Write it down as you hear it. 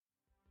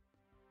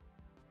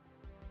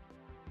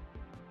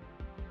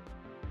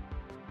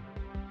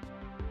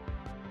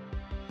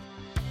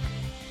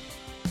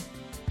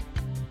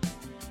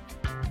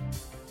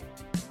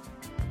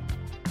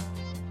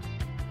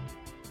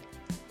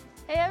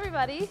Hey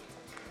everybody,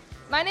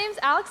 my name's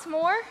Alex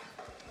Moore.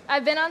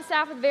 I've been on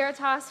staff with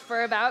Veritas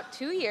for about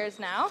 2 years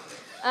now.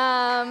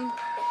 Yeah,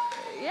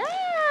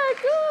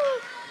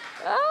 cool.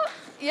 Oh,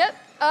 yep.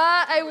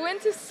 I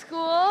went to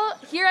school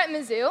here at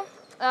Mizzou,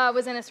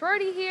 was in a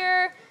sorority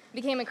here,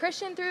 became a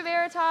Christian through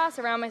Veritas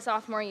around my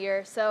sophomore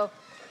year, so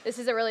this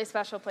is a really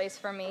special place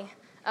for me.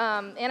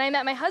 And I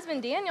met my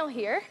husband Daniel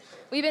here.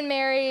 We've been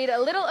married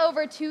a little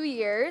over 2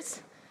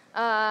 years.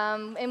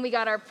 And we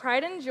got our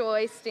pride and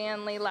joy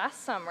Stanley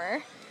last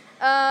summer.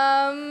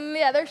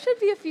 Yeah, there should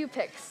be a few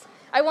pics.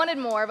 I wanted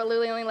more, but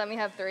Lily only let me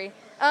have 3.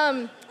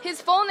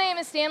 His full name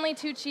is Stanley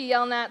Tucci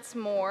Yelnats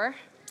Moore.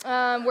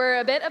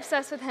 We're a bit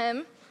obsessed with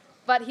him,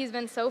 but he's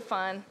been so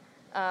fun.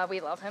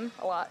 We love him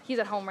a lot. He's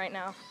at home right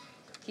now.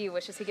 He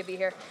wishes he could be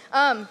here.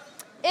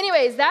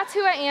 Anyways, that's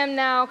who I am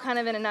now, kind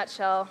of in a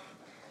nutshell.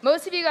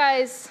 Most of you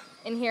guys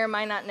in here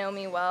might not know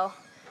me well.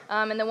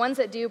 And the ones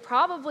that do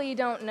probably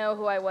don't know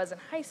who I was in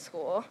high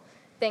school,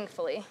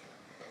 thankfully.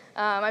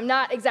 I'm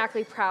not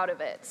exactly proud of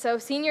it. So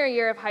senior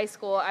year of high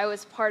school, I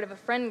was part of a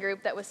friend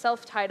group that was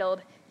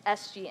self-titled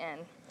SGN,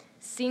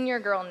 Senior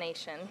Girl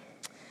Nation.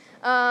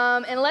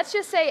 And let's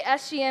just say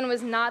SGN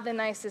was not the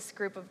nicest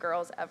group of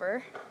girls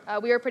ever.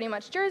 We were pretty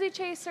much jersey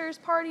chasers,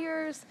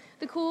 partiers,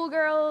 the cool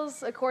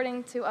girls,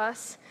 according to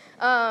us.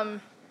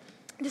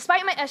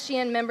 Despite my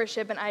SGN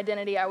membership and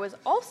identity, I was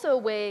also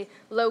way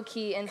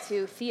low-key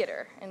into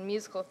theater and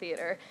musical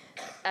theater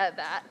at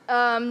that.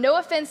 No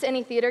offense to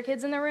any theater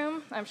kids in the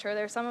room. I'm sure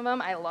there's some of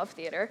them. I love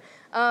theater.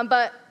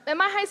 But at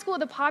my high school,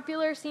 the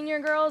popular senior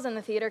girls and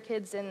the theater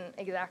kids didn't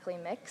exactly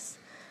mix.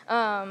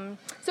 So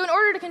in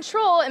order to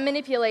control and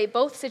manipulate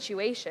both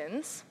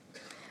situations,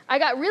 I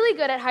got really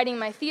good at hiding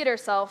my theater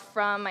self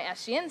from my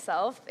SGN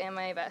self and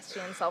my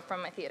SGN self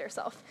from my theater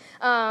self.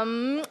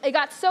 It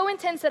got so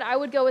intense that I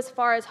would go as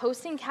far as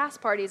hosting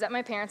cast parties at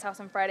my parents' house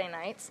on Friday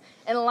nights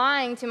and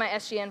lying to my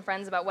SGN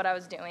friends about what I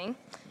was doing,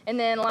 and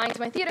then lying to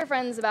my theater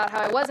friends about how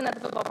I wasn't at the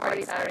football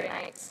party Saturday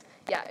nights.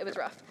 Yeah, it was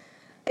rough.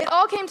 It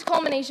all came to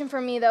culmination for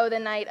me, though, the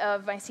night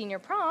of my senior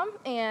prom,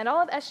 and all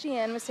of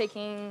SGN was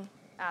taking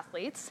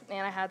athletes,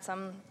 and I had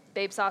some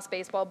babe sauce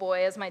baseball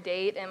boy as my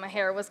date, and my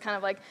hair was kind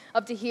of like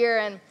up to here,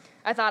 and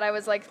I thought I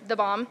was like the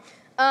bomb.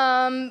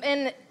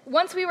 And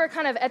once we were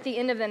kind of at the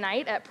end of the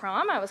night at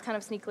prom, I was kind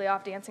of sneakily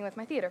off dancing with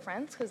my theater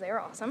friends because they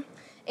were awesome.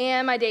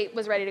 And my date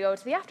was ready to go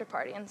to the after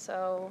party, and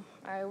so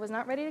I was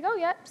not ready to go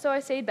yet, so I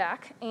stayed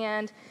back.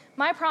 And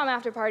my prom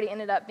after party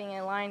ended up being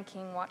a Lion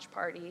King watch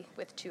party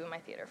with 2 of my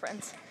theater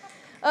friends.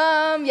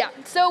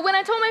 So when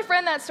I told my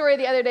friend that story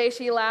the other day,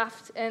 she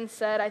laughed and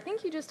said, "I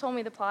think you just told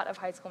me the plot of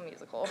High School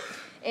Musical."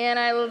 And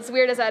as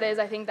weird as that is,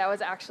 I think that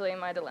was actually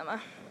my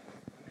dilemma.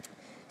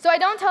 So I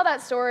don't tell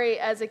that story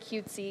as a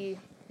cutesy,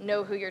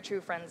 know who your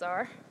true friends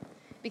are,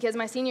 because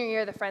my senior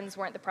year, the friends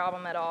weren't the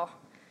problem at all.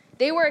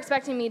 They were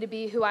expecting me to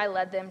be who I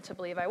led them to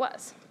believe I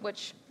was,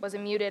 which was a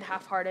muted,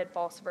 half-hearted,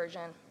 false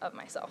version of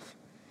myself.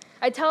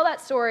 I tell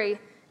that story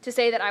to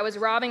say that I was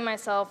robbing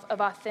myself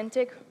of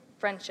authentic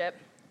friendship,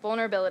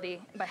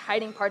 vulnerability, by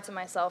hiding parts of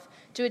myself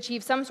to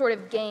achieve some sort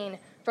of gain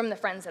from the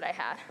friends that I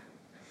had.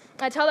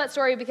 I tell that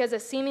story because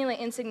as seemingly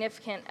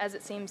insignificant as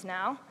it seems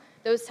now,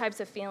 those types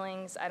of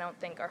feelings I don't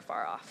think are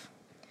far off.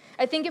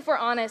 I think if we're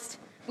honest,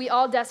 we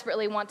all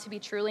desperately want to be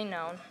truly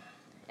known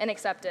and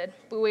accepted,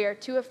 but we are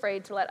too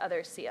afraid to let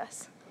others see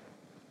us.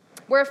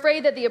 We're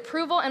afraid that the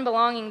approval and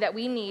belonging that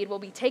we need will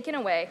be taken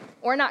away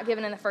or not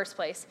given in the first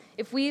place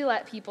if we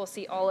let people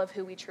see all of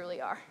who we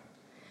truly are.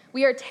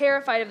 We are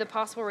terrified of the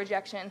possible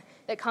rejection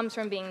that comes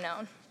from being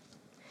known.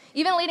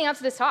 Even leading up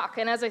to this talk,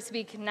 and as I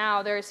speak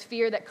now, there is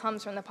fear that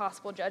comes from the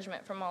possible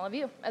judgment from all of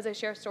you as I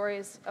share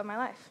stories of my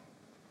life.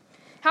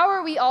 How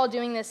are we all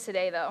doing this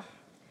today, though?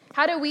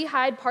 How do we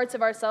hide parts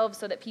of ourselves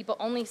so that people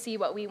only see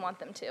what we want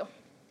them to?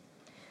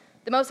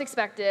 The most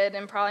expected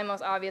and probably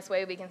most obvious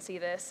way we can see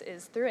this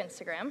is through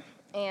Instagram,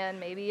 and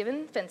maybe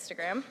even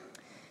Finstagram.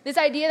 This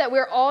idea that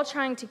we're all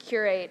trying to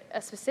curate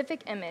a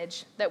specific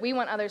image that we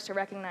want others to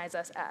recognize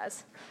us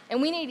as.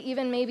 And we need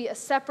even maybe a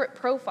separate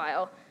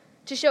profile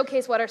to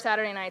showcase what our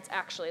Saturday nights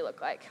actually look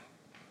like,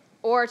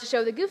 or to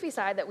show the goofy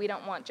side that we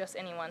don't want just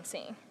anyone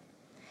seeing.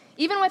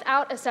 Even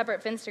without a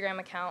separate Finstagram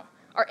account,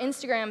 our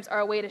Instagrams are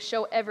a way to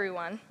show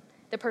everyone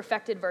the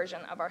perfected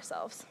version of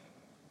ourselves.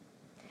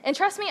 And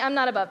trust me, I'm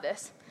not above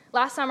this.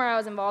 Last summer, I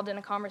was involved in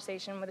a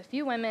conversation with a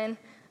few women.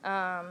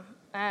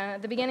 And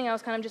at the beginning, I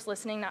was kind of just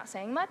listening, not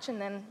saying much.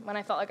 And then when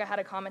I felt like I had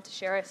a comment to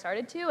share, I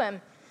started to. And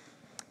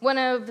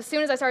as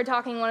soon as I started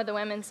talking, one of the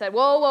women said,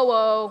 "Whoa, whoa,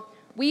 whoa,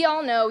 we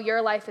all know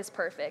your life is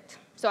perfect.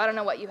 So I don't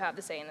know what you have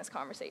to say in this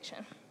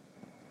conversation."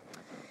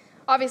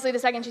 Obviously, the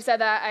second she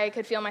said that, I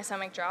could feel my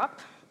stomach drop.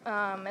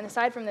 And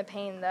aside from the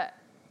pain that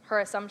her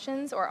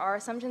assumptions or our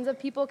assumptions of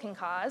people can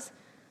cause,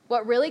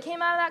 what really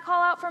came out of that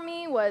call out for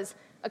me was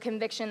a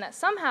conviction that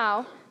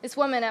somehow this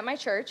woman at my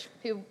church,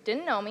 who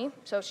didn't know me,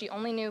 so she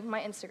only knew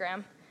my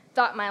Instagram,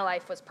 thought my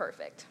life was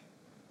perfect.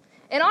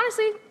 And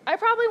honestly, I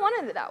probably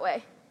wanted it that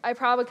way.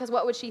 Because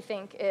what would she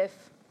think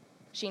if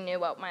she knew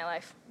what my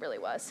life really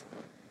was?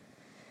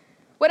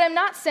 What I'm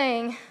not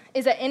saying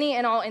is that any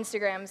and all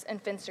Instagrams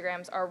and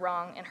Finstagrams are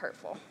wrong and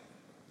hurtful.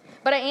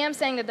 But I am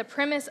saying that the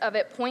premise of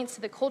it points to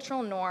the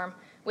cultural norm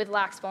with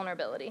lax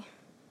vulnerability.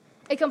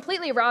 It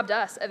completely robbed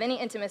us of any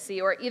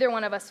intimacy or either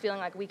one of us feeling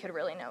like we could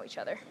really know each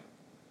other.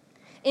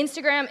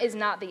 Instagram is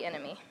not the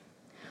enemy.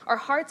 Our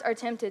hearts are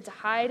tempted to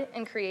hide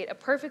and create a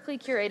perfectly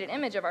curated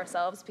image of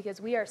ourselves because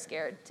we are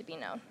scared to be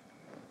known.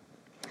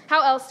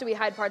 How else do we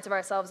hide parts of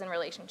ourselves in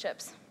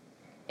relationships?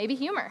 Maybe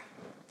humor.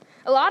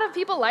 A lot of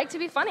people like to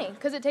be funny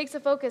because it takes the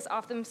focus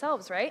off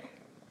themselves, right?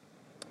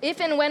 If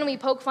and when we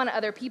poke fun at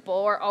other people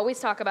or always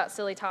talk about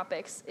silly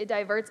topics, it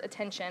diverts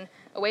attention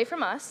away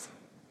from us,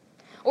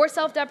 or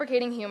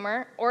self-deprecating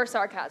humor or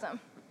sarcasm.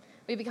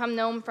 We become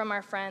known from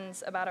our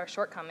friends about our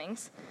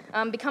shortcomings,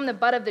 become the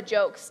butt of the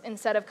jokes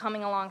instead of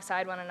coming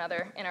alongside one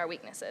another in our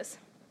weaknesses.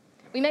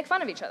 We make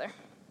fun of each other.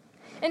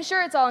 And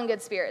sure, it's all in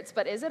good spirits,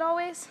 but is it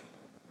always?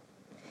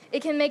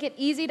 It can make it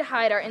easy to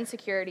hide our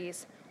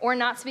insecurities or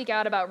not speak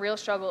out about real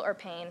struggle or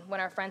pain when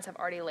our friends have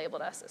already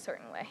labeled us a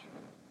certain way.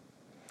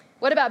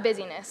 What about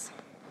busyness?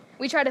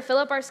 We try to fill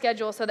up our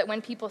schedule so that when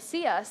people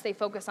see us, they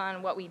focus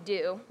on what we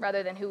do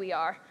rather than who we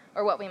are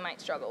or what we might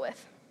struggle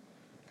with.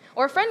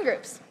 Or friend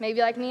groups,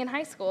 maybe like me in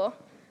high school.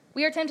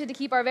 We are tempted to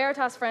keep our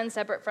Veritas friends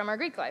separate from our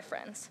Greek life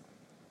friends.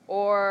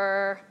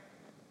 Or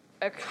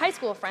our high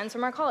school friends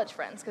from our college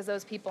friends, because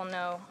those people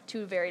know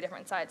two very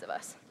different sides of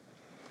us.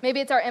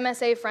 Maybe it's our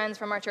MSA friends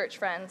from our church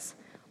friends,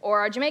 or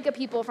our Jamaica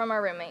people from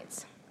our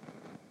roommates.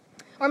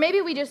 Or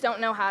maybe we just don't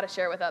know how to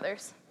share with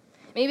others.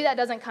 Maybe that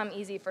doesn't come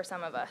easy for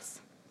some of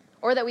us.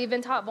 Or that we've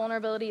been taught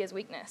vulnerability is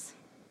weakness.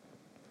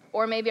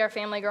 Or maybe our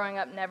family growing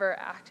up never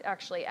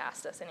actually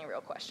asked us any real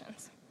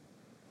questions.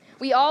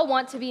 We all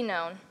want to be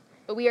known,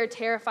 but we are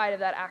terrified of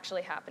that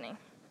actually happening.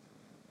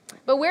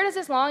 But where does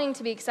this longing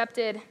to be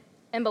accepted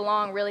and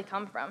belong really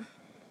come from?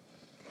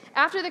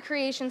 After the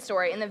creation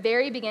story, in the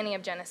very beginning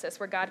of Genesis,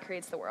 where God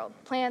creates the world,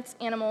 plants,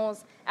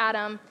 animals,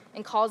 Adam,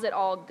 and calls it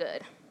all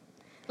good.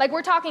 Like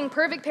we're talking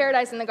perfect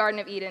paradise in the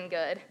Garden of Eden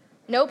good.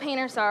 No pain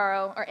or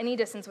sorrow or any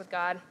distance with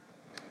God.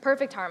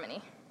 Perfect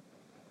harmony.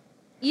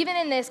 Even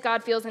in this,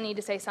 God feels the need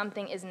to say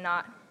something is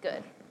not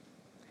good.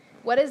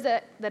 What is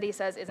it that he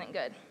says isn't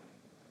good?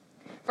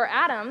 For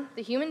Adam,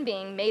 the human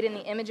being made in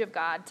the image of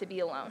God, to be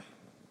alone.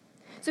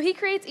 So he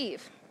creates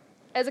Eve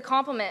as a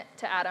complement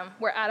to Adam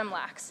where Adam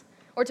lacks,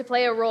 or to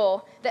play a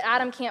role that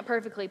Adam can't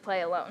perfectly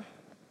play alone.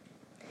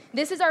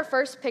 This is our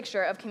first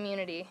picture of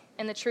community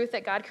and the truth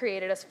that God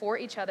created us for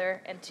each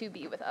other and to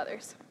be with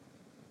others.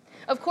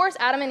 Of course,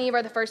 Adam and Eve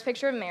are the first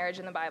picture of marriage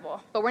in the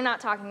Bible, but we're not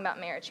talking about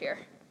marriage here.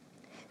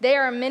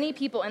 There are many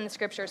people in the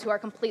scriptures who are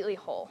completely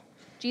whole.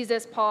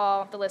 Jesus,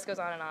 Paul, the list goes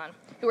on,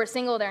 who are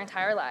single their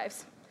entire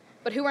lives,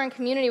 but who are in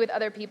community with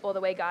other people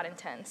the way God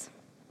intends.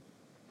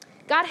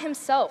 God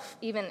himself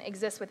even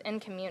exists within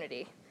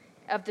community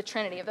of the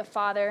Trinity, of the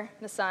Father,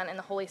 the Son, and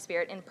the Holy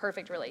Spirit in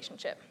perfect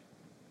relationship.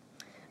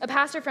 A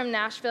pastor from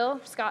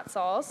Nashville, Scott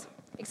Sauls,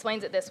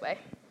 explains it this way.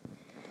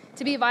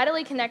 To be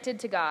vitally connected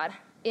to God,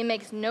 it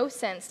makes no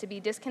sense to be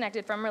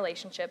disconnected from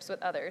relationships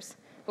with others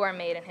who are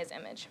made in his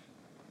image.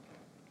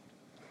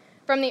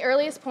 From the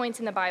earliest points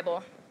in the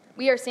Bible,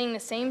 we are seeing the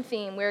same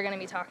theme we're going to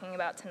be talking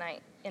about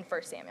tonight in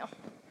 1 Samuel.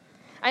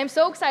 I am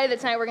so excited that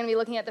tonight we're going to be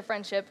looking at the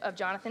friendship of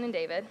Jonathan and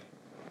David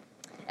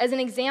as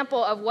an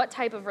example of what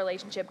type of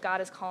relationship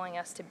God is calling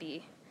us to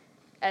be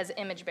as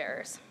image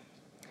bearers.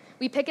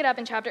 We pick it up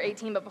in chapter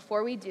 18, but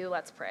before we do,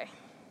 let's pray.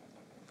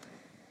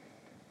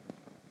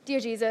 Dear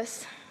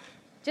Jesus,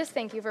 just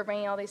thank you for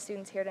bringing all these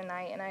students here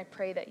tonight, and I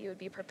pray that you would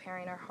be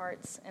preparing our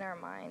hearts and our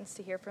minds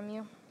to hear from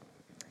you.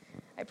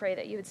 I pray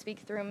that you would speak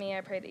through me.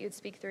 I pray that you would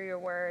speak through your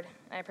word.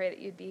 And I pray that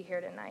you'd be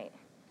here tonight.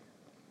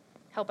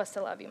 Help us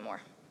to love you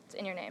more. It's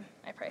in your name,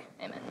 I pray.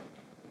 Amen.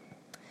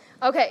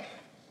 Okay,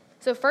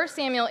 so 1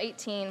 Samuel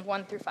 18,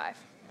 1 through 5.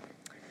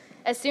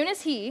 As soon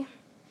as he,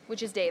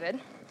 which is David,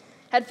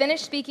 had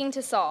finished speaking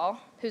to Saul,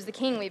 who's the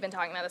king we've been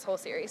talking about this whole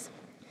series,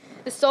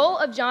 the soul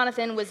of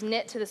Jonathan was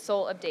knit to the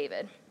soul of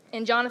David,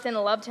 and Jonathan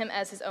loved him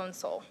as his own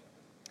soul.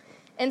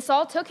 And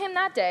Saul took him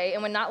that day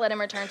and would not let him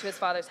return to his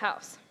father's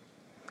house.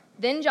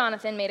 Then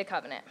Jonathan made a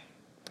covenant.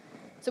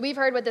 So we've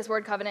heard what this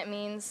word covenant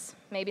means.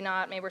 Maybe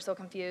not. Maybe we're still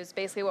confused.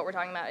 Basically what we're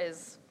talking about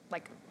is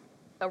like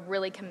a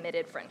really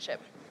committed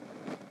friendship.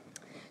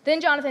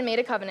 Then Jonathan made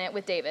a covenant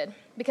with David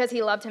because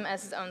he loved him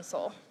as his own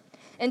soul.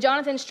 And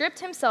Jonathan stripped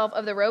himself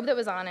of the robe that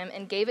was on him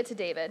and gave it to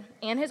David,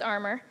 and his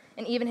armor,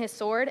 and even his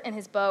sword, and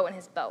his bow, and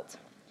his belt.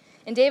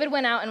 And David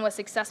went out and was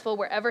successful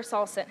wherever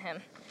Saul sent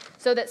him,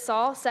 so that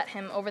Saul set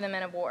him over the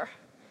men of war.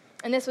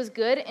 And this was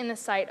good in the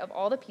sight of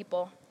all the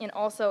people, and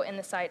also in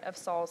the sight of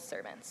Saul's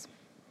servants.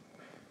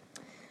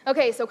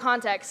 Okay, so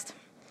context.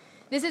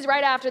 This is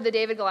right after the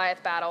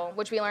David-Goliath battle,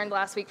 which we learned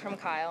last week from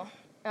Kyle.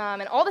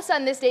 And all of a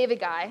sudden, this David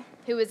guy,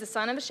 who is the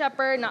son of a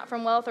shepherd, not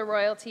from wealth or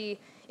royalty,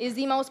 is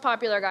the most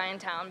popular guy in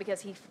town because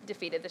he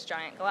defeated this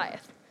giant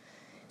Goliath.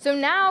 So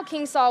now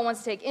King Saul wants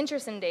to take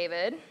interest in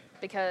David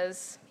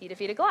because he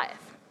defeated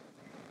Goliath.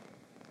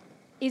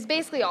 He's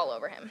basically all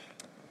over him.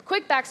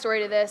 Quick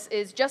backstory to this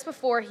is just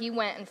before he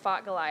went and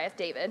fought Goliath,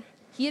 David,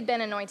 he had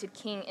been anointed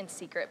king in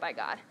secret by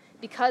God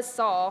because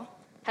Saul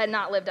had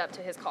not lived up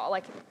to his call,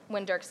 like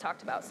when Dirks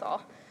talked about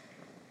Saul.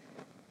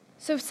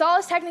 So Saul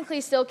is technically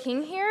still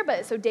king here,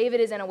 but so David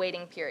is in a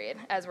waiting period,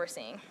 as we're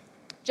seeing.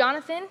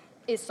 Jonathan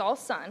is Saul's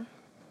son,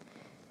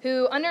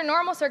 who under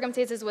normal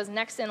circumstances was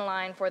next in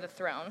line for the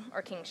throne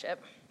or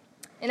kingship.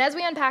 And as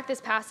we unpack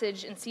this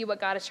passage and see what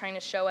God is trying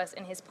to show us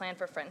in his plan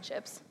for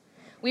friendships,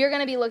 we are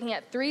going to be looking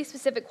at 3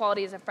 specific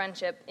qualities of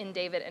friendship in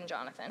David and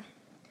Jonathan: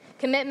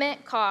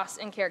 commitment, cost,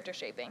 and character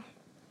shaping.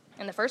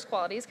 And the first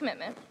quality is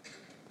commitment.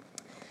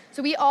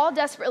 So we all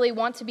desperately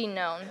want to be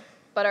known,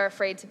 but are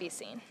afraid to be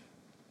seen.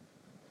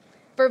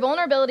 For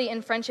vulnerability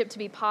in friendship to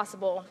be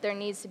possible, there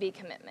needs to be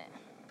commitment.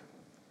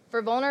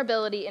 For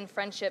vulnerability in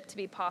friendship to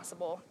be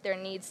possible, there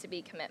needs to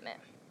be commitment.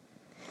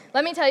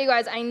 Let me tell you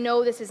guys, I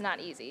know this is not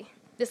easy.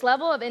 This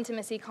level of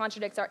intimacy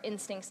contradicts our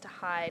instincts to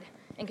hide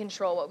and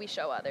control what we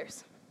show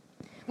others.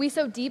 We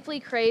so deeply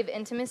crave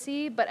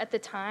intimacy, but at the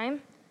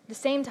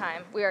same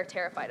time, we are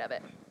terrified of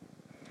it.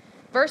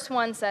 Verse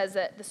 1 says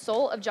that the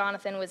soul of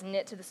Jonathan was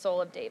knit to the soul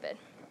of David.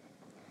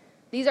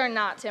 These are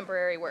not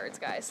temporary words,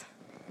 guys.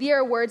 These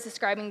are words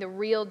describing the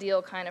real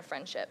deal kind of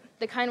friendship,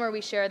 the kind where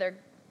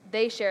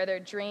they share their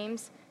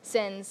dreams,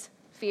 sins,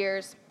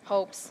 fears,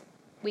 hopes,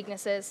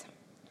 weaknesses.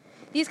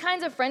 These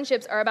kinds of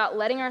friendships are about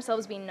letting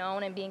ourselves be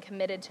known and being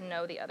committed to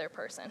know the other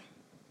person.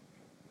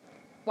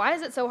 Why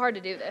is it so hard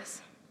to do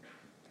this?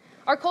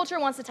 Our culture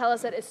wants to tell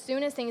us that as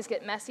soon as things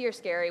get messy or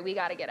scary, we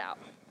got to get out.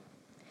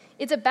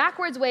 It's a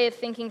backwards way of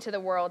thinking to the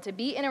world to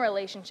be in a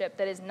relationship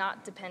that is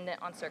not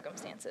dependent on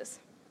circumstances.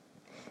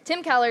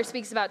 Tim Keller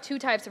speaks about 2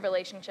 types of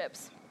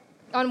relationships.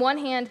 On one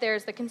hand,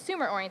 there's the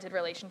consumer-oriented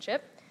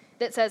relationship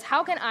that says,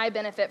 how can I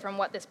benefit from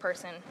what this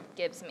person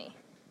gives me?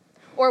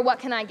 Or what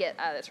can I get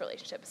out of this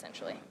relationship,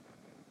 essentially?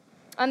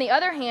 On the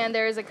other hand,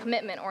 there is a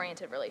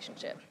commitment-oriented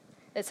relationship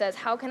that says,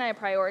 how can I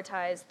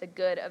prioritize the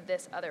good of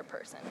this other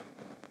person?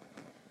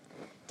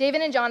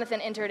 David and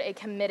Jonathan entered a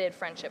committed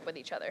friendship with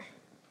each other.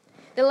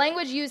 The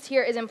language used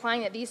here is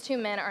implying that these 2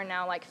 men are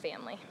now like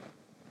family.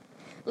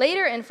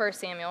 Later in 1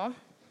 Samuel,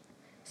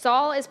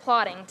 Saul is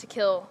plotting to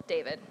kill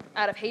David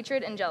out of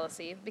hatred and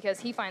jealousy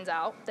because he finds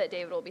out that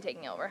David will be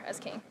taking over as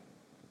king.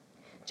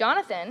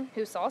 Jonathan,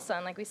 who's Saul's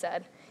son, like we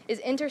said, is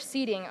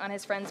interceding on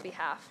his friend's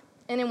behalf.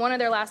 And in one of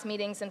their last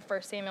meetings in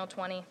 1 Samuel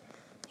 20,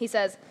 he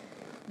says,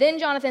 "Then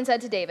Jonathan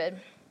said to David,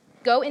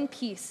 'Go in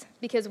peace,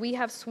 because we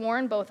have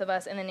sworn both of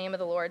us in the name of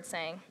the Lord,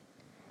 saying,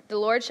 the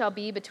Lord shall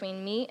be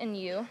between me and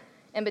you,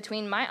 and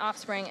between my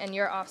offspring and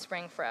your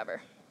offspring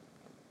forever.'"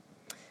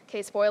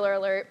 Okay, spoiler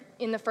alert,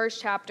 in the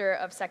first chapter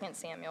of 2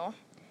 Samuel,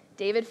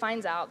 David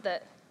finds out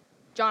that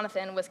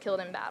Jonathan was killed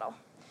in battle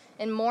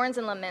and mourns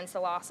and laments the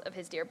loss of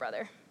his dear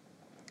brother.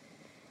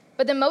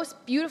 But the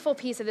most beautiful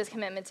piece of this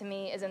commitment to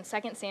me is in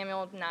 2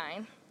 Samuel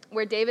 9,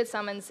 where David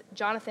summons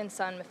Jonathan's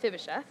son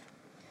Mephibosheth.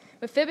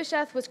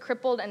 Mephibosheth was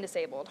crippled and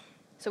disabled,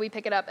 so we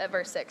pick it up at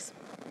verse 6.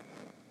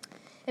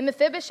 And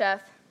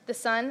Mephibosheth, the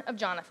son of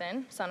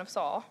Jonathan, son of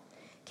Saul,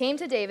 came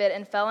to David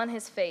and fell on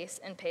his face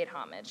and paid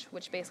homage,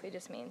 which basically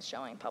just means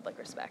showing public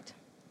respect.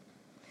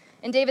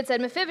 And David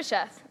said,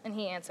 "Mephibosheth," and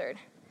he answered,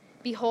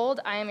 "Behold,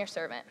 I am your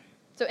servant."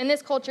 So in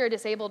this culture,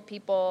 disabled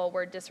people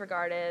were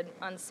disregarded,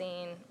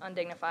 unseen,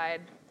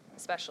 undignified,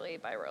 especially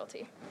by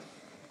royalty.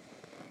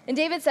 And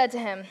David said to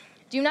him,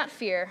 "Do not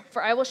fear,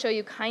 for I will show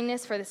you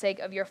kindness for the sake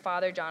of your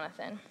father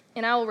Jonathan,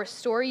 and I will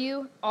restore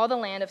you all the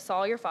land of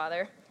Saul your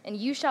father, and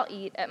you shall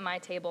eat at my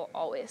table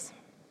always."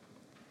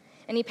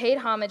 And he paid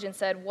homage and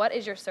said, "What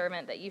is your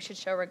servant that you should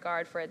show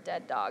regard for a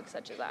dead dog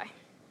such as I?"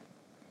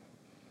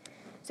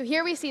 So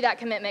here we see that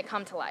commitment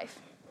come to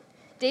life.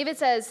 David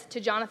says to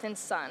Jonathan's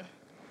son,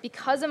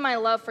 "Because of my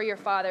love for your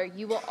father,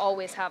 you will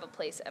always have a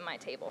place at my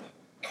table."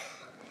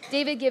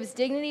 David gives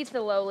dignity to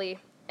the lowly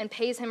and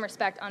pays him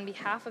respect on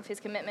behalf of his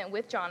commitment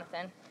with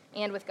Jonathan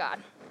and with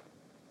God.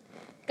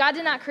 God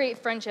did not create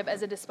friendship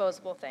as a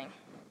disposable thing.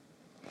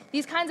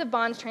 These kinds of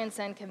bonds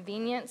transcend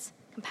convenience,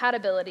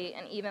 compatibility,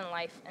 and even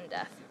life and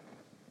death.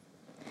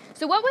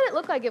 So what would it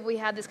look like if we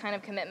had this kind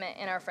of commitment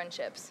in our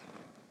friendships?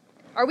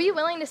 Are we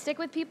willing to stick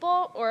with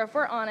people, or if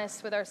we're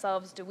honest with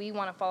ourselves, do we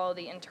want to follow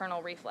the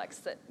internal reflex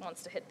that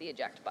wants to hit the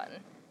eject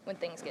button when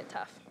things get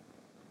tough?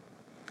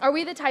 Are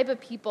we the type of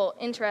people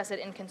interested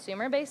in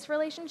consumer-based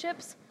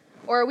relationships,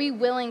 or are we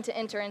willing to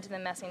enter into the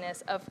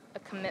messiness of a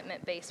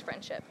commitment-based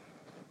friendship?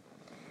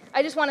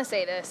 I just want to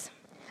say this.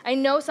 I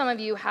know some of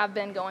you have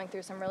been going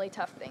through some really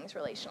tough things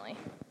relationally,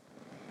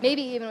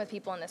 maybe even with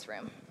people in this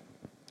room.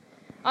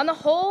 On the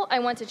whole, I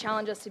want to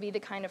challenge us to be the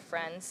kind of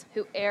friends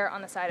who err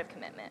on the side of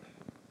commitment.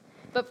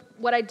 But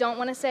what I don't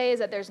want to say is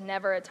that there's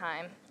never a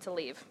time to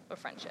leave a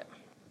friendship.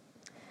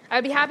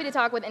 I'd be happy to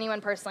talk with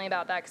anyone personally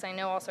about that because I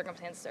know all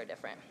circumstances are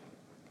different.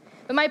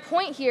 But my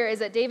point here is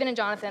that David and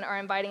Jonathan are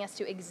inviting us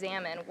to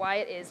examine why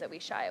it is that we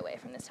shy away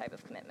from this type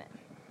of commitment.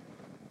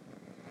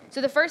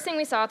 So the first thing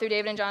we saw through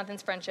David and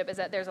Jonathan's friendship is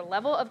that there's a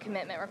level of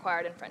commitment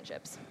required in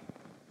friendships.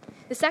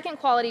 The second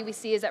quality we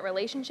see is that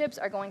relationships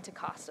are going to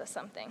cost us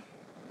something.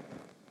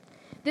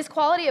 This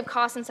quality of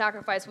cost and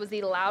sacrifice was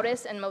the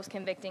loudest and most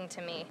convicting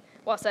to me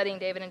while studying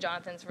David and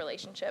Jonathan's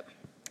relationship.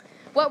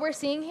 What we're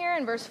seeing here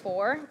in verse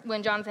 4,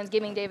 when Jonathan's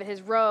giving David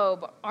his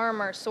robe,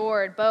 armor,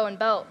 sword, bow, and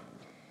belt,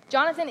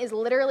 Jonathan is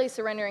literally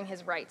surrendering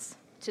his rights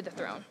to the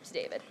throne to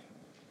David.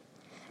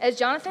 As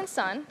Jonathan's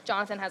son,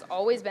 Jonathan has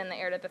always been the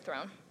heir to the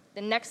throne,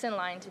 the next in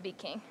line to be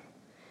king.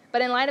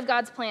 But in light of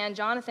God's plan,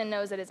 Jonathan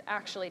knows that it's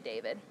actually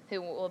David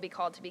who will be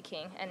called to be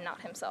king and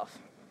not himself.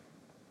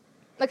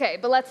 Okay,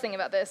 but let's think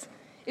about this.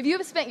 If you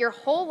have spent your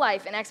whole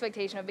life in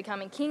expectation of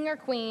becoming king or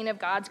queen of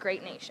God's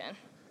great nation,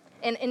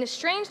 and in a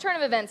strange turn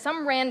of events,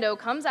 some rando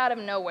comes out of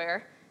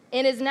nowhere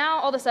and is now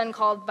all of a sudden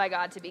called by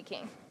God to be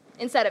king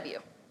instead of you.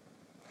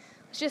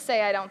 Let's just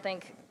say I don't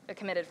think a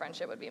committed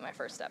friendship would be my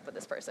first step with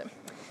this person.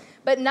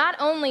 But not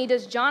only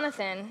does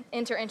Jonathan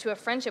enter into a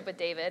friendship with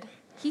David,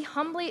 he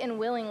humbly and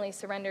willingly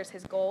surrenders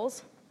his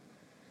goals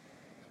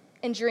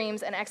and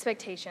dreams and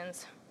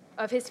expectations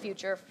of his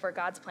future for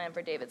God's plan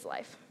for David's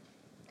life.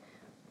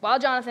 While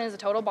Jonathan is a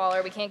total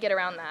baller, we can't get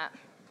around that.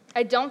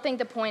 I don't think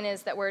the point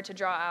is that we're to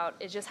draw out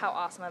is just how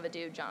awesome of a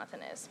dude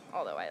Jonathan is,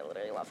 although I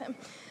literally love him.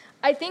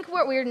 I think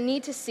what we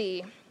need to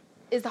see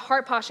is the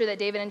heart posture that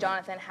David and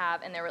Jonathan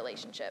have in their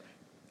relationship.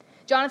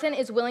 Jonathan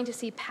is willing to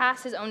see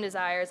past his own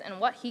desires and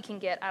what he can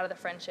get out of the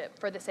friendship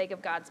for the sake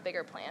of God's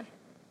bigger plan.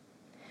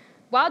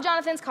 While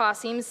Jonathan's cost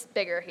seems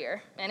bigger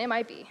here, and it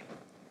might be,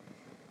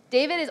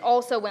 David is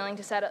also willing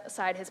to set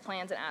aside his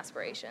plans and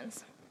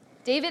aspirations.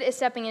 David is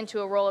stepping into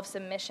a role of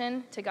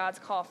submission to God's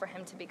call for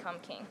him to become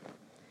king.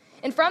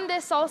 And from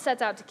this, Saul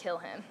sets out to kill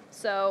him.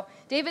 So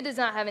David does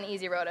not have an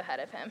easy road ahead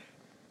of him.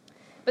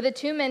 But the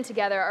two men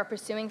together are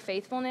pursuing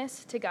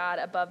faithfulness to God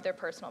above their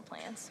personal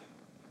plans.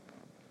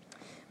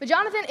 But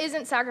Jonathan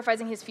isn't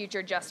sacrificing his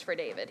future just for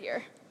David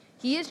here.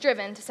 He is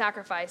driven to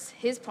sacrifice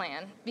his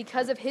plan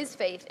because of his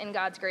faith in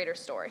God's greater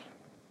story.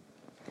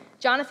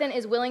 Jonathan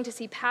is willing to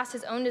see past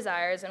his own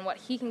desires and what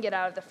he can get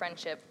out of the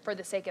friendship for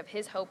the sake of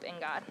his hope in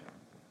God.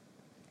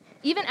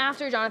 Even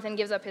after Jonathan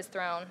gives up his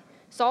throne,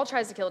 Saul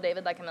tries to kill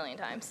David like a million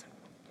times.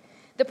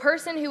 The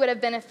person who would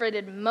have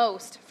benefited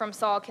most from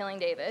Saul killing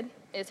David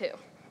is who?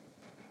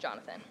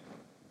 Jonathan.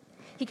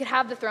 He could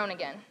have the throne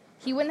again.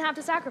 He wouldn't have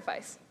to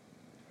sacrifice.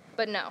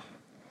 But no.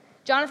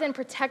 Jonathan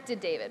protected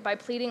David by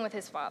pleading with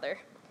his father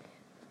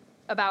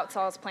about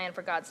Saul's plan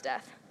for God's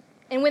death.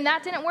 And when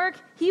that didn't work,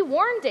 he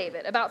warned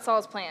David about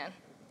Saul's plan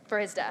for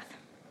his death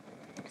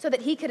so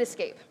that he could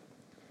escape.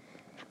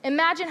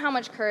 Imagine how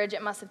much courage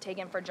it must have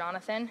taken for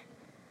Jonathan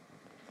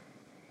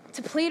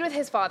to plead with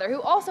his father,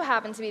 who also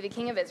happened to be the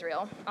king of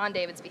Israel, on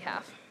David's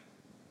behalf.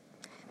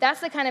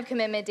 That's the kind of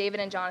commitment David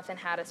and Jonathan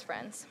had as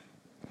friends.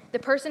 The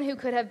person who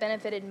could have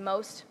benefited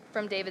most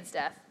from David's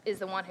death is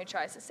the one who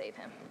tries to save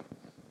him.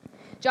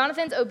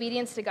 Jonathan's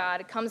obedience to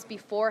God comes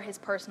before his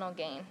personal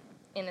gain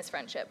in this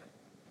friendship.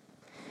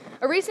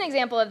 A recent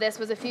example of this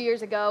was a few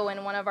years ago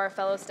when one of our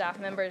fellow staff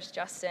members,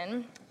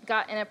 Justin,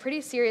 got in a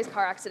pretty serious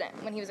car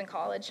accident when he was in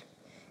college.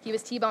 He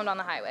was T-boned on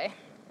the highway.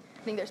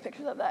 I think there's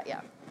pictures of that.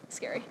 Yeah,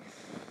 scary.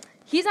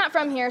 He's not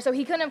from here, so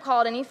he couldn't have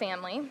called any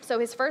family, so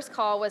his first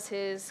call was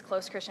his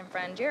close Christian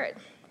friend, Jared.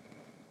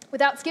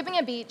 Without skipping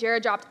a beat,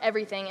 Jared dropped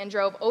everything and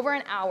drove over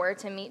an hour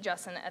to meet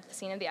Justin at the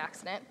scene of the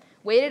accident,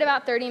 waited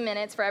about 30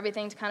 minutes for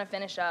everything to kind of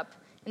finish up,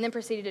 and then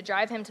proceeded to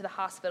drive him to the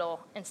hospital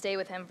and stay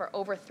with him for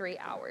over 3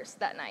 hours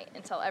that night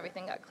until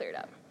everything got cleared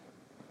up.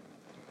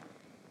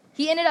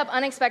 He ended up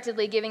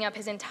unexpectedly giving up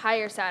his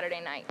entire Saturday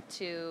night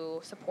to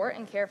support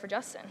and care for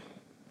Justin.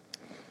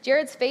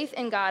 Jared's faith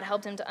in God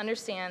helped him to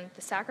understand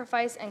the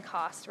sacrifice and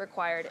cost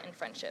required in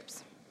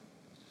friendships.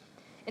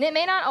 And it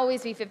may not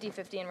always be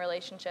 50-50 in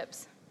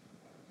relationships.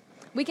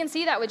 We can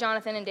see that with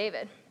Jonathan and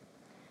David.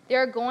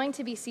 There are going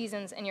to be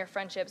seasons in your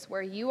friendships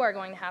where you are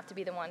going to have to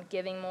be the one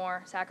giving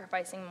more,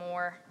 sacrificing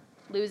more,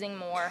 losing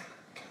more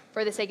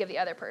for the sake of the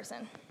other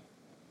person.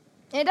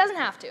 And it doesn't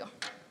have to.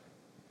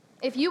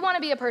 If you want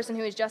to be a person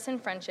who is just in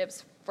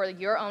friendships for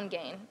your own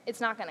gain,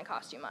 it's not going to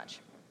cost you much.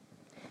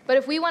 But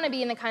if we want to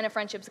be in the kind of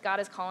friendships God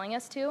is calling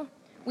us to,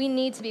 we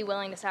need to be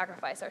willing to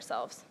sacrifice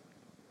ourselves.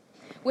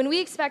 When we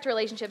expect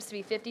relationships to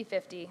be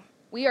 50-50,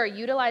 we are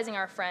utilizing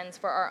our friends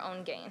for our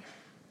own gain.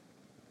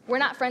 We're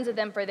not friends with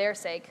them for their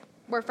sake.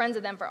 We're friends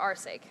with them for our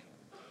sake.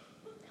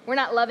 We're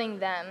not loving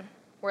them.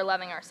 We're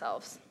loving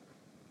ourselves.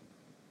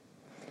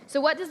 So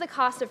what does the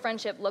cost of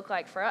friendship look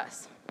like for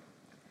us?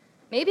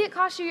 Maybe it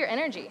costs you your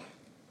energy,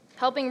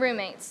 helping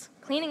roommates,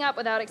 cleaning up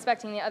without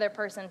expecting the other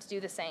person to do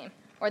the same,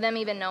 or them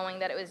even knowing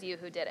that it was you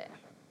who did it.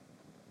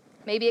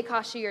 Maybe it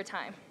costs you your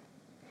time.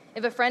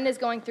 If a friend is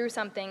going through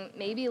something,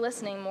 maybe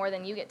listening more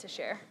than you get to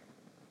share.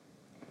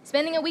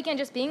 Spending a weekend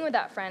just being with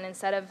that friend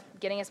instead of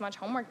getting as much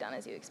homework done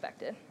as you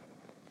expected.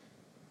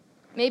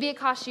 Maybe it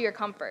costs you your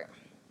comfort.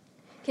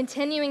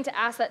 Continuing to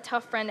ask that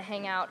tough friend to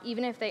hang out,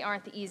 even if they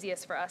aren't the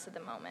easiest for us at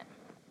the moment.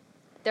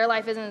 Their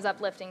life isn't as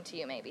uplifting to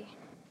you, maybe.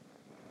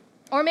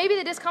 Or maybe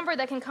the discomfort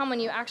that can come when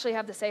you actually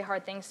have to say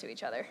hard things to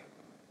each other.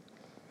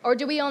 Or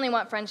do we only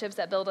want friendships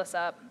that build us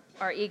up,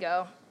 our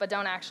ego, but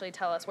don't actually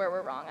tell us where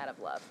we're wrong out of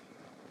love?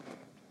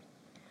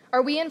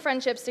 Are we in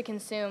friendships to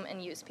consume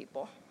and use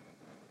people?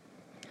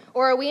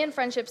 Or are we in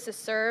friendships to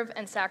serve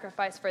and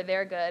sacrifice for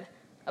their good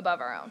above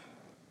our own.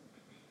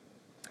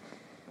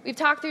 We've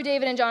talked through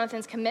David and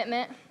Jonathan's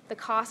commitment, the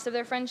cost of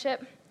their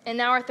friendship, and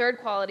now our third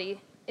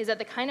quality is that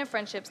the kind of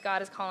friendships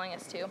God is calling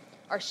us to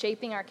are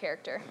shaping our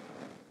character.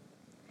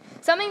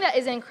 Something that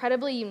is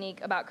incredibly unique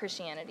about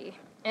Christianity,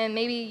 and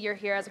maybe you're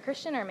here as a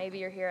Christian, or maybe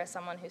you're here as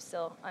someone who's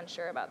still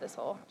unsure about this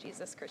whole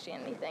Jesus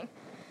Christianity thing.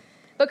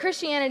 But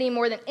Christianity,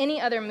 more than any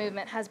other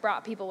movement, has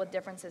brought people with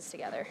differences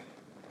together,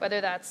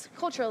 whether that's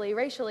culturally,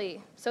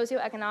 racially,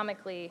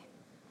 socioeconomically,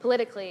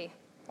 politically,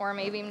 or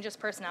maybe even just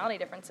personality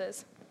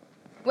differences.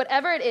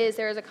 Whatever it is,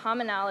 there is a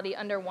commonality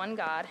under one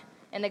God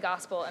and the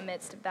gospel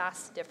amidst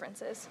vast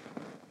differences.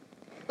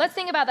 Let's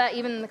think about that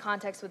even in the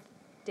context with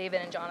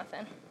David and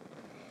Jonathan.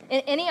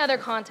 In any other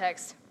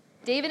context,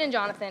 David and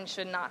Jonathan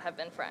should not have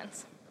been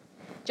friends.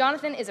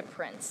 Jonathan is a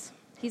prince.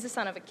 He's the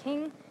son of a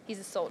king. He's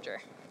a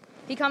soldier.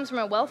 He comes from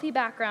a wealthy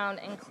background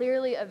and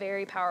clearly a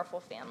very powerful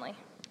family.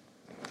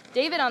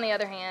 David, on the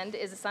other hand,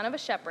 is the son of a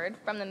shepherd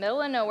from the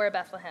middle of nowhere,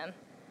 Bethlehem,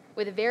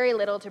 with very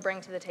little to bring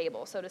to the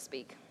table, so to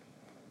speak.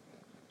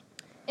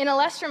 In a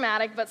less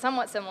dramatic but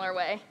somewhat similar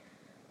way,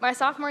 my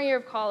sophomore year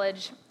of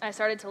college, I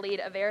started to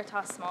lead a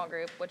Veritas small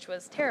group, which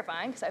was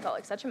terrifying because I felt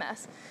like such a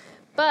mess.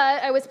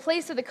 But I was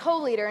placed with a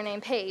co-leader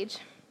named Paige.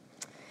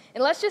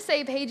 And let's just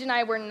say Paige and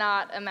I were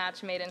not a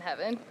match made in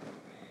heaven.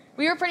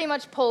 We were pretty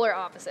much polar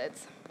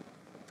opposites.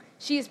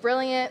 She's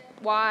brilliant,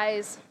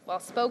 wise,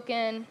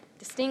 well-spoken,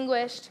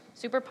 distinguished,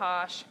 super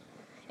posh,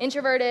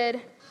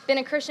 introverted, been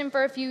a Christian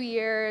for a few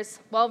years,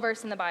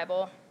 well-versed in the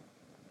Bible.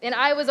 And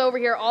I was over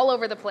here all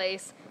over the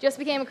place, just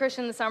became a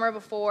Christian the summer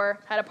before,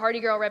 had a party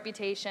girl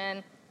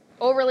reputation,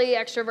 overly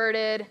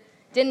extroverted,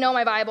 didn't know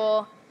my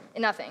Bible,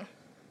 and nothing.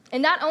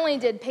 And not only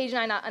did Paige and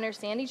I not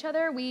understand each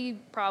other, we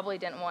probably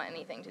didn't want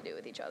anything to do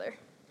with each other.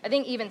 I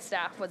think even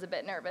staff was a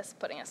bit nervous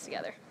putting us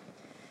together.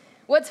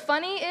 What's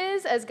funny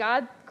is, as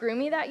God grew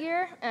me that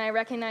year, and I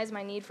recognized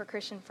my need for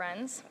Christian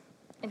friends,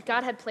 and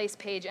God had placed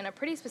Paige in a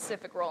pretty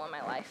specific role in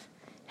my life,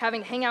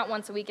 having to hang out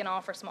once a week in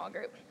all for small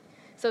group.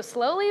 So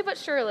slowly but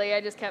surely, I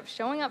just kept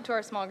showing up to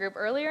our small group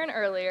earlier and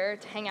earlier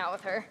to hang out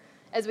with her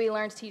as we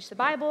learned to teach the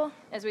Bible,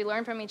 as we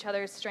learned from each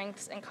other's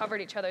strengths and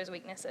covered each other's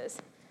weaknesses.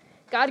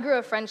 God grew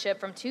a friendship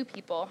from two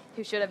people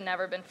who should have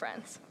never been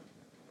friends.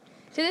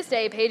 To this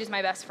day, Paige is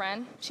my best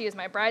friend. She is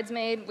my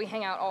bridesmaid. We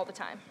hang out all the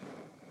time.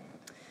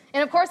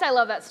 And of course, I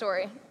love that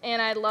story,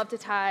 and I'd love to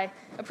tie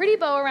a pretty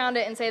bow around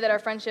it and say that our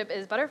friendship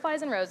is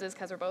butterflies and roses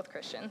because we're both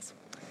Christians.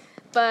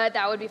 But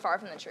that would be far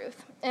from the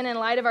truth. And in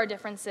light of our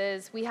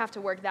differences, we have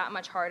to work that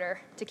much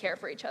harder to care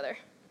for each other.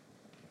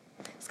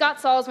 Scott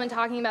Sauls, when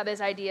talking about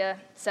this idea,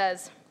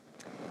 says,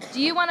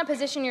 "Do you want to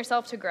position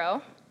yourself to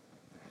grow?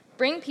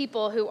 Bring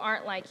people who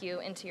aren't like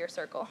you into your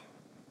circle."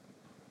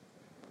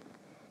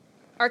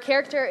 Our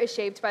character is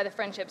shaped by the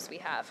friendships we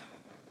have.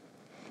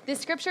 This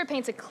scripture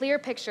paints a clear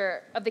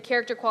picture of the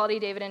character quality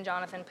David and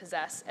Jonathan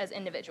possess as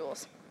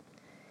individuals.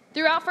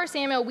 Throughout 1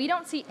 Samuel, we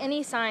don't see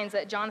any signs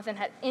that Jonathan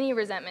had any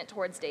resentment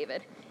towards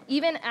David,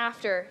 even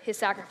after his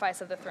sacrifice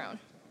of the throne.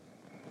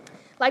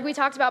 Like we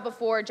talked about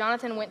before,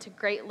 Jonathan went to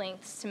great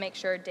lengths to make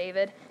sure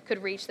David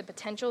could reach the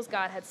potentials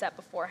God had set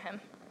before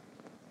him.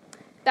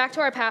 Back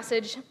to our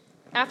passage,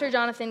 after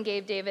Jonathan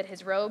gave David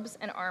his robes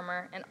and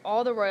armor and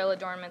all the royal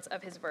adornments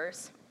of his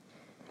verse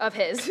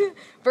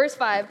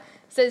 5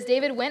 says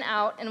David went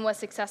out and was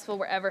successful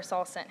wherever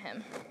Saul sent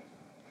him.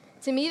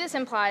 To me, this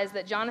implies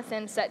that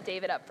Jonathan set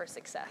David up for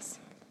success.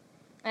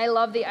 And I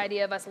love the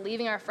idea of us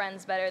leaving our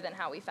friends better than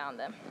how we found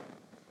them.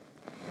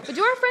 But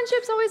do our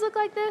friendships always look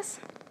like this?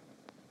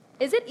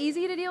 Is it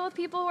easy to deal with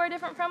people who are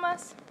different from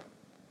us?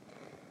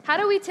 How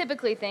do we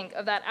typically think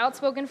of that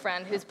outspoken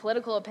friend whose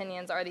political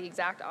opinions are the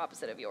exact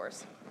opposite of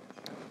yours?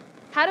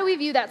 How do we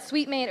view that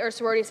sweet mate or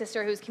sorority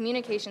sister whose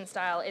communication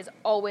style is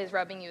always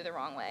rubbing you the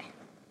wrong way?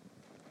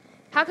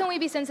 How can we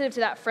be sensitive to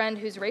that friend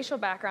whose racial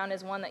background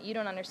is one that you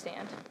don't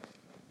understand?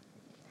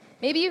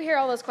 Maybe you hear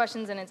all those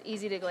questions and it's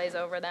easy to glaze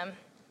over them,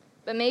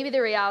 but maybe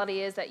the reality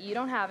is that you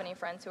don't have any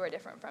friends who are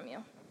different from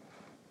you.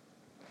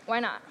 Why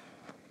not?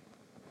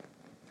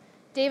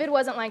 David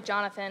wasn't like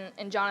Jonathan,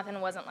 and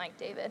Jonathan wasn't like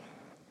David.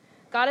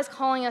 God is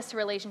calling us to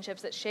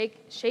relationships that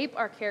shape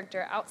our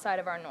character outside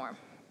of our norm.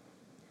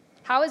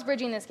 How is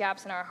bridging these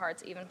gaps in our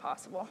hearts even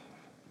possible?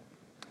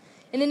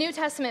 In the New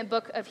Testament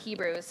book of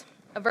Hebrews,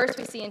 a verse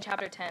we see in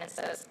chapter 10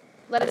 says,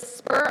 "Let us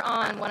spur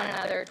on one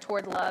another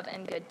toward love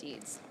and good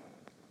deeds."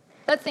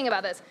 Let's think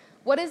about this.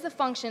 What is the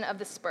function of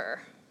the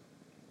spur?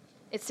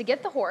 It's to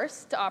get the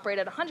horse to operate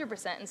at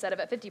 100% instead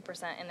of at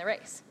 50% in the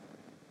race.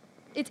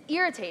 It's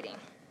irritating.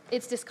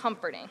 It's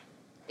discomforting.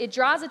 It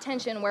draws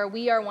attention where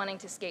we are wanting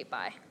to skate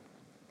by.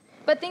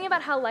 But think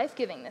about how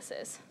life-giving this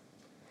is.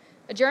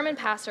 A German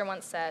pastor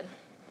once said,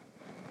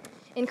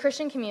 "In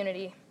Christian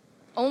community,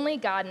 only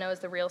God knows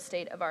the real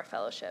state of our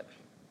fellowship.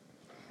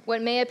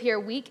 What may appear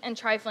weak and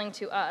trifling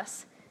to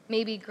us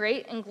may be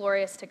great and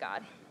glorious to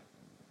God.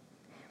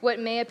 What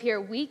may appear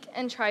weak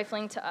and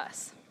trifling to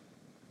us,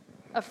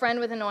 a friend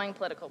with annoying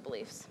political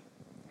beliefs,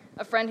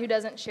 a friend who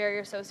doesn't share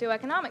your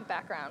socioeconomic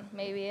background,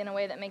 maybe in a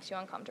way that makes you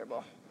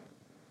uncomfortable,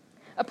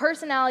 a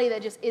personality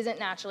that just isn't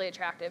naturally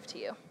attractive to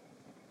you.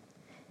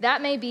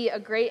 That may be a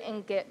great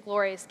and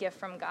glorious gift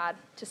from God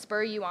to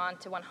spur you on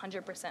to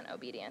 100%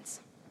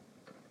 obedience.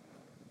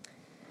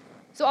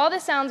 So all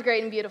this sounds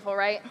great and beautiful,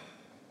 right?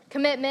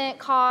 Commitment,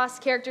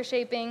 cost, character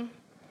shaping,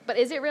 but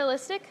is it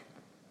realistic?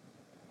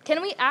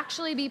 Can we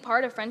actually be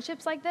part of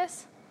friendships like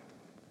this?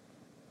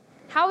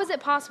 How is it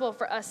possible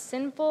for us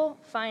sinful,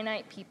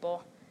 finite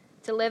people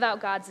to live out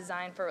God's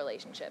design for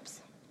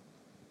relationships?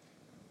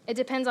 It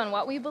depends on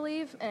what we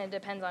believe, and it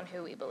depends on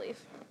who we believe.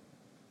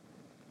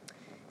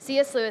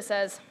 C.S. Lewis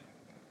says,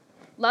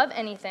 "Love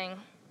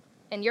anything,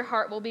 and your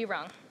heart will be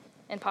wrung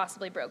and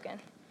possibly broken.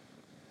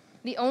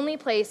 The only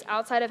place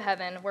outside of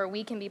heaven where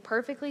we can be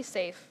perfectly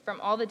safe from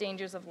all the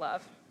dangers of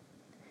love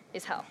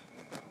is hell."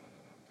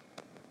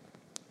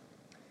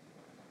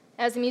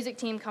 As the music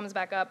team comes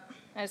back up,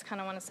 I just kind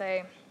of want to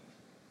say,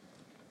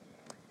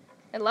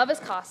 that love is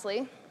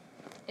costly,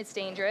 it's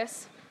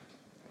dangerous,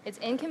 it's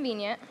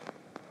inconvenient,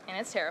 and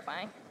it's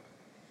terrifying.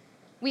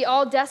 We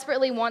all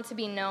desperately want to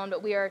be known,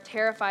 but we are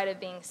terrified of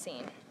being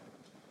seen.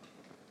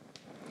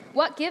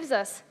 What gives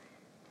us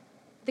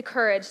the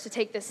courage to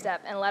take this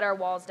step and let our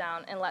walls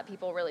down and let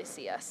people really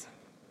see us?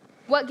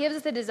 What gives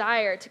us the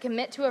desire to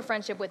commit to a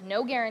friendship with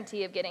no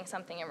guarantee of getting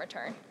something in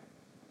return?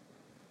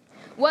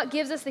 What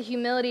gives us the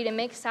humility to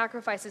make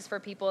sacrifices for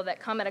people that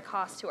come at a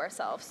cost to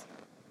ourselves?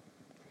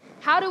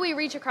 How do we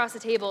reach across the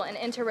table and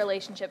enter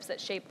relationships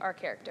that shape our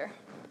character?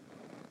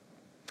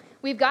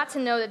 We've got to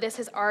know that this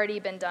has already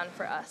been done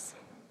for us.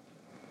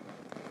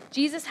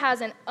 Jesus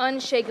has an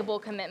unshakable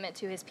commitment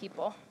to his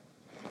people,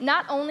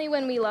 not only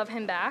when we love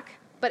him back,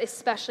 but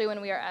especially when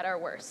we are at our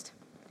worst.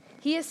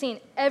 He has seen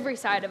every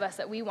side of us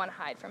that we want to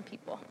hide from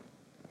people.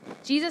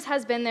 Jesus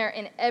has been there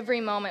in every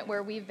moment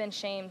where we've been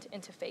shamed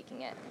into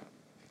faking it.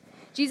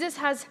 Jesus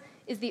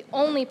is the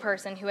only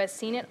person who has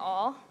seen it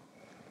all,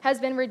 has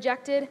been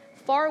rejected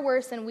far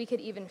worse than we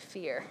could even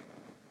fear,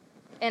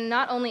 and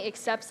not only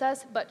accepts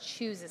us, but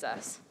chooses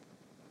us.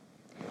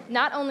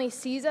 Not only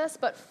sees us,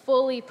 but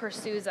fully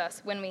pursues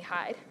us when we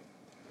hide.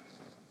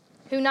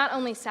 Who not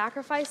only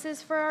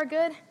sacrifices for our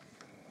good,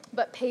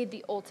 but paid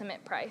the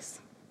ultimate price.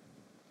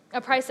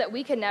 A price that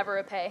we could never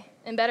repay,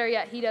 and better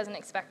yet, he doesn't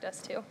expect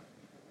us to.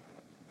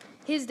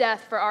 His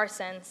death for our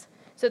sins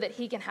so that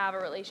he can have a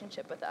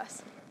relationship with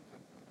us.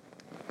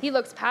 He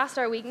looks past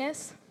our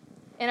weakness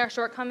and our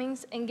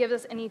shortcomings and gives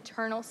us an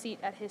eternal seat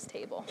at his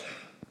table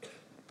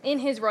in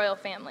his royal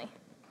family.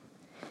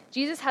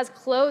 Jesus has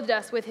clothed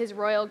us with his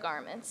royal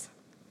garments,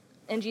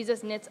 and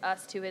Jesus knits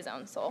us to his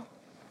own soul.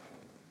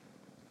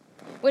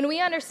 When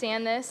we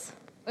understand this,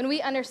 when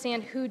we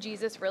understand who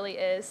Jesus really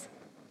is,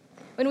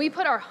 when we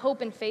put our hope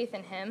and faith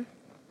in him,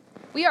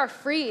 we are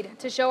freed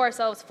to show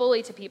ourselves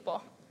fully to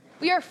people.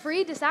 We are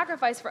freed to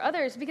sacrifice for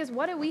others because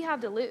what do we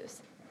have to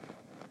lose?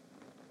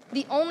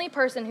 The only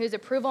person whose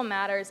approval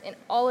matters in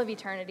all of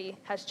eternity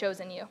has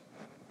chosen you.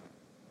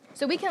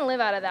 So we can live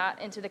out of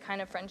that into the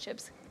kind of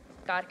friendships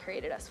God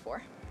created us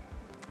for.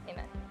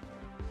 Amen.